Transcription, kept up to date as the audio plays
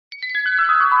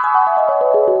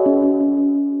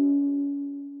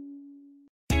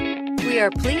are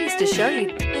pleased to show you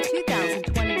the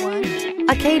 2021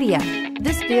 Acadia.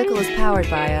 This vehicle is powered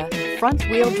by a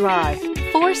front-wheel drive,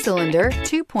 4-cylinder,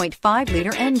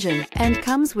 2.5-liter engine and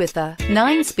comes with a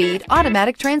 9-speed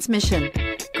automatic transmission.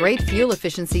 Great fuel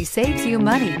efficiency saves you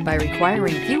money by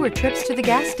requiring fewer trips to the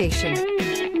gas station.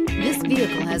 This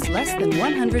vehicle has less than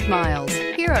 100 miles.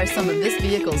 Here are some of this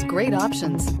vehicle's great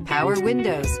options: power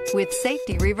windows with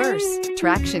safety reverse,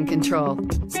 traction control,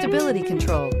 stability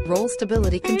control, roll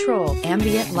stability control,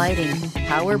 ambient lighting,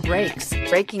 power brakes,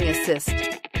 braking assist.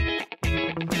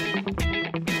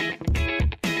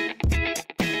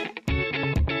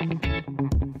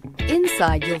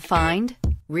 Inside you'll find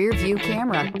rear view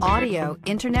camera, audio,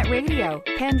 internet radio,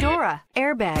 Pandora,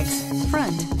 airbags,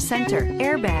 front, center,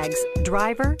 airbags,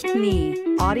 driver, knee,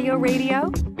 audio radio,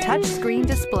 touchscreen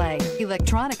display,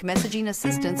 electronic messaging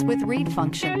assistance with read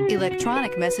function,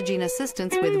 electronic messaging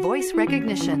assistance with voice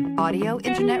recognition, audio,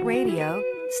 internet radio,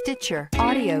 Stitcher,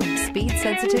 audio,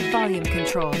 speed-sensitive volume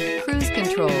control, cruise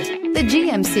control. The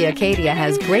GMC Acadia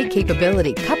has great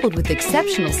capability coupled with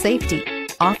exceptional safety,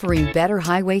 offering better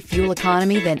highway fuel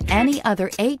economy than any other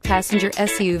 8-passenger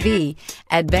SUV,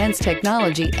 advanced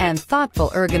technology, and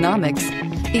thoughtful ergonomics.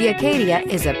 The Acadia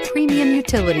is a premium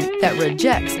utility that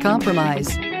rejects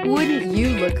compromise. Wouldn't you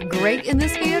look great in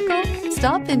this vehicle?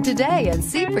 Stop in today and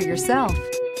see for yourself.